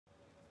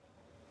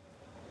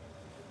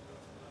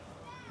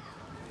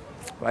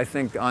I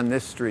think on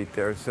this street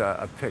there's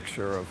a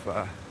picture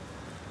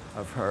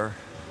of her.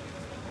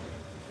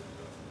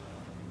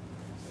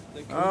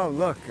 Oh,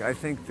 look, I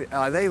think,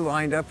 are they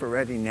lined up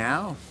already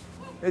now?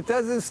 It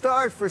doesn't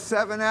start for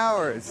 7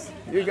 hours.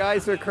 You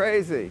guys are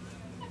crazy.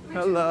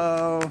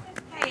 Hello.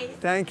 Hey.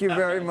 Thank you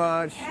very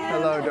much.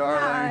 Hello,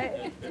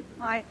 darling.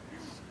 Hi.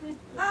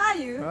 How are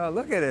you? Oh,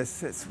 look at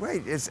this.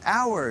 It's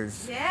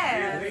hours.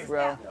 Yes.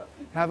 Well,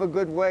 have a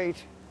good wait,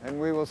 and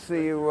we will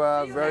see you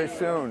very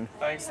soon.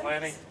 Thanks,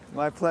 Lenny.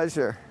 My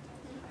pleasure.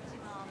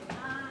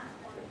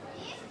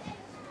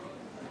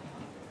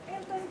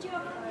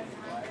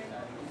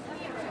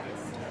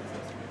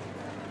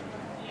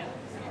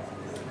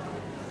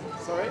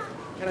 Sorry?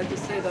 Can I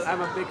just say that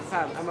I'm a big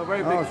fan? I'm a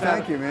very big fan.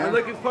 Thank you, man. I'm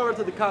looking forward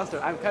to the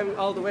concert. I'm coming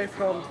all the way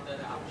from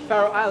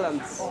Faroe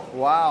Islands.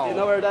 Wow. You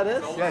know where that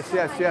is? Yes,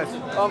 yes, yes.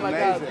 Oh my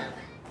Amazing. God.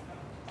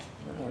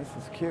 Oh, this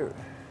is cute.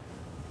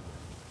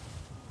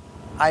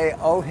 I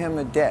owe him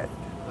a debt.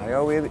 I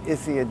owe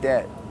Izzy a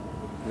debt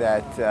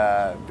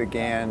that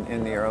began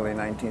in the early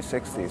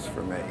 1960s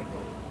for me.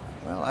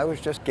 Well, I was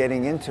just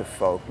getting into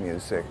folk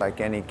music, like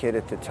any kid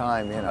at the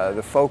time. You know,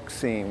 the folk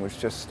scene was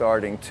just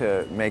starting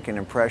to make an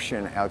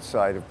impression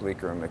outside of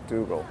Bleecker and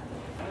McDougall.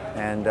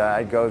 And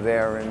I'd go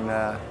there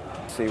and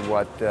see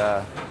what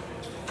the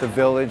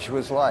village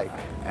was like.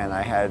 And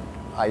I had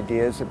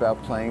ideas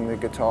about playing the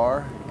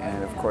guitar.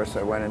 And of course,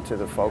 I went into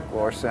the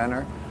Folklore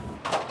Center.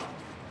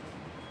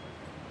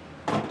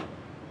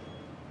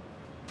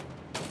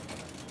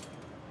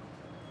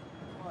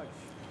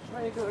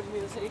 Very good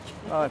music.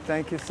 Oh,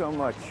 thank you so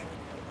much.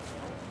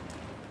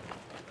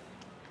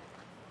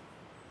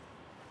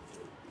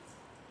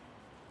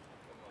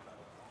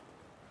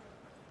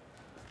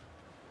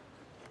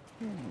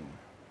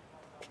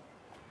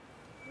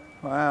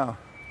 Wow.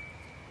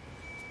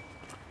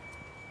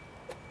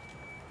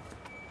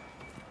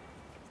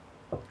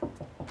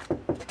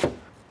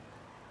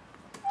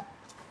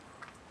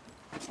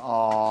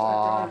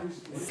 Aw,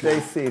 stay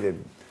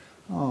seated.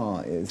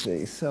 Oh,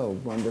 Izzy, so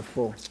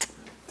wonderful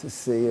to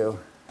see you.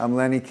 I'm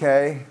Lenny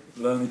Kaye.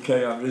 Lenny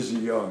Kaye, I'm Izzy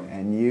Young.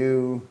 And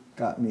you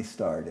got me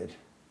started.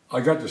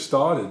 I got you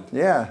started.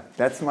 Yeah,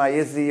 that's my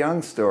Izzy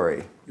Young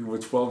story. You were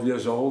 12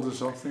 years old or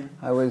something?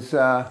 I was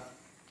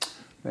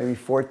maybe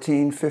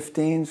 14,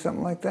 15,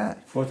 something like that.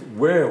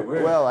 Where?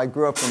 Well, I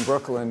grew up in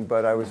Brooklyn,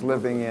 but I was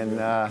living in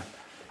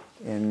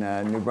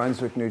New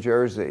Brunswick, New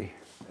Jersey.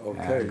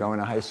 Okay. Going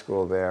to high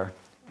school there.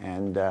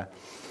 And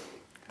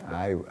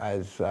I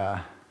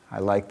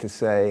like to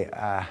say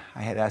I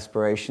had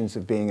aspirations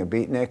of being a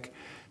beatnik.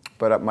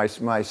 But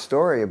my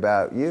story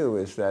about you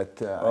is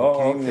that I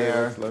came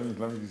there. Let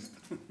me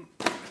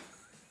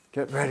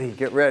Get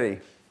ready.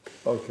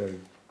 Okay.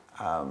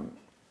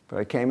 But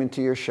I came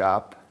into your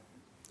shop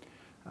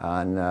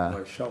on...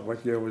 My shop,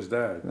 what year was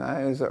that?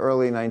 It was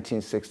early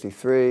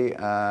 1963,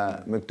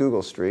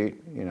 McDougall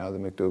Street, you know, the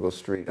McDougall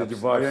Street. Did you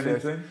buy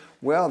anything?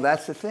 Well,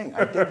 that's the thing.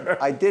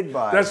 I did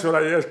buy. That's what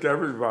I ask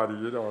everybody,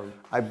 you know.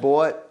 I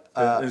bought...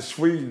 in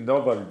Sweden,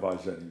 nobody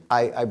buys anything.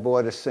 I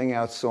bought a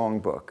sing-out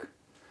songbook,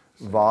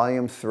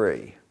 Volume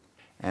 3,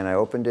 and I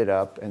opened it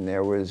up, and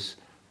there was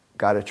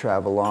Gotta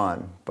Travel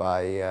On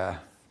by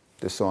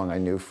the song I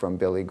knew from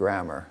Billy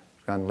Grammer.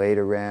 Gone laid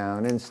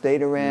around and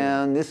stayed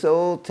around this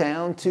old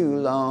town too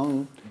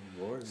long.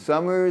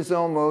 Summer's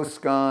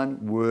almost gone.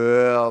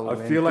 Well, I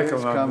feel like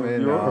I'm coming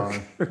in New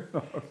York.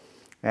 on.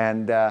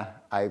 And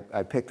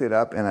I picked it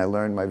up and I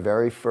learned my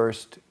very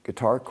first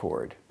guitar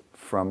chord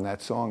from that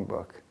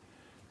songbook.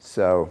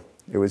 So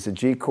it was a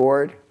G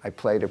chord. I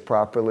played it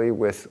properly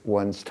with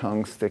one's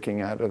tongue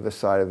sticking out of the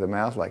side of the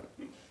mouth, like.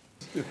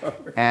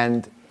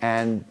 And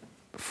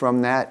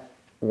from that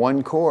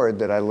one chord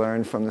that I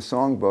learned from the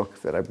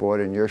songbook that I bought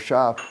in your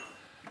shop,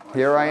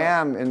 here I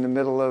am in the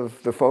middle of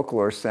the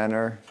Folklore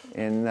Center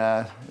in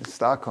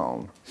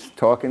Stockholm,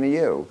 talking to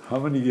you. How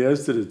many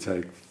years did it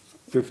take?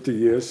 50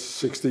 years?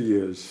 60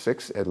 years?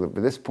 At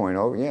this point,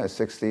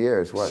 60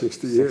 years. What?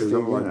 60 years, 60,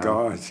 oh my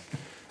God.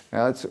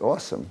 Well, it's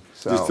awesome.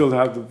 So do you still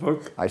have the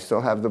book? I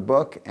still have the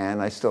book, and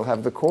I still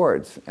have the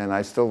chords, and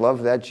I still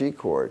love that G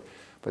chord.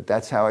 But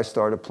that's how I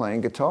started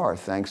playing guitar,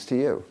 thanks to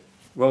you.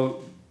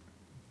 Well,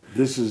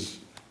 this is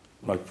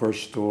my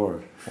first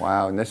store.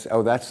 Wow, and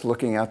that's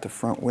looking out the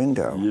front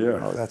window. Yeah.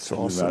 Oh, that's Can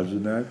awesome. you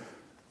imagine that?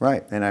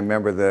 Right, and I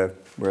remember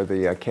where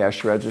the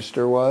cash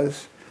register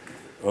was.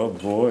 Oh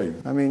boy.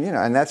 I mean, you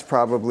know, and that's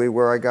probably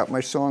where I got my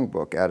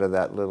songbook, out of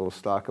that little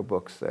stock of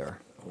books there.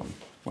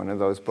 One of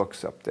those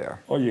books up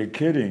there. Oh, you're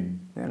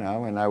kidding. You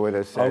know, and I would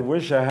have said... I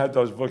wish I had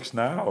those books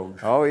now.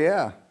 Oh,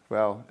 yeah.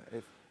 Well...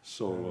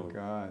 Oh,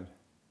 God.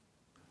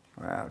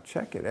 Wow,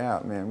 check it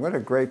out, man. What a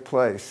great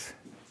place.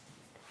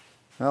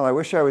 Well, I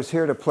wish I was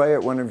here to play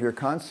at one of your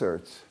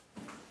concerts.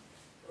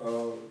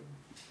 Well,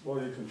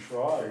 you can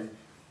try.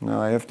 No,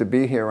 I have to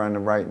be here on the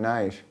right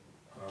night.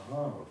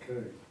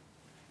 Okay.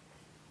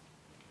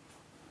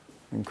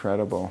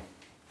 Incredible.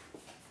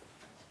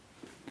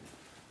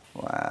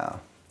 Wow.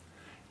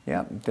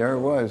 Yeah, there it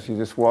was. You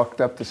just walked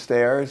up the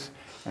stairs,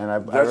 and I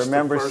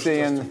remember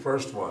seeing... That's the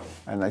first one.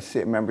 And I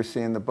remember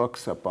seeing the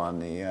books up on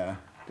the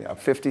Yeah,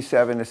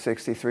 57 to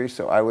 63,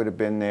 so I would have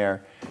been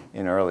there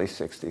in early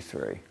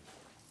 63.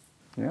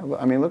 Yeah,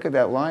 I mean, look at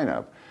that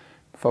lineup.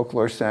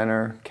 Folklore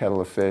Center,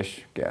 Kettle of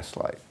Fish,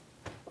 Gaslight.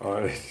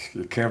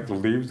 You can't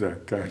believe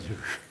that, can you?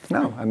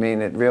 No, I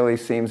mean, it really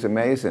seems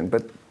amazing.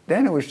 But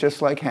then it was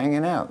just like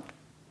hanging out.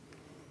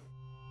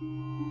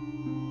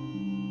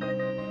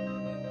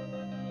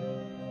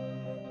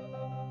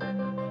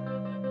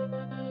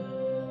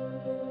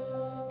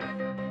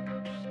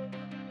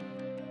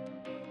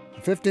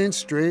 On 15th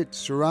Street,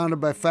 surrounded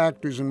by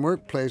factories and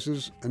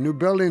workplaces, a new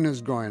building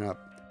is going up.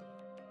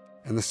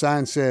 And the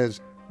sign says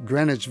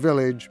Greenwich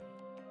Village,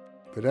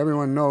 but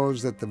everyone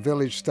knows that the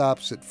village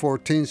stops at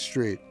 14th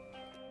Street.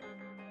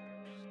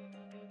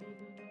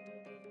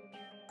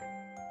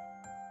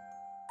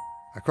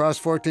 I cross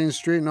 14th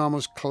Street and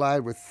almost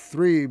collide with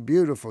 3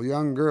 beautiful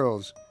young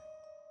girls,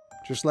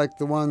 just like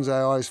the ones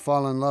I always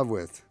fall in love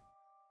with.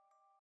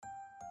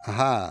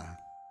 Aha!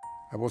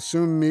 I will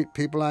soon meet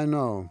people I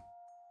know.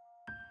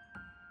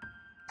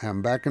 I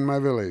am back in my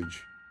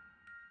village.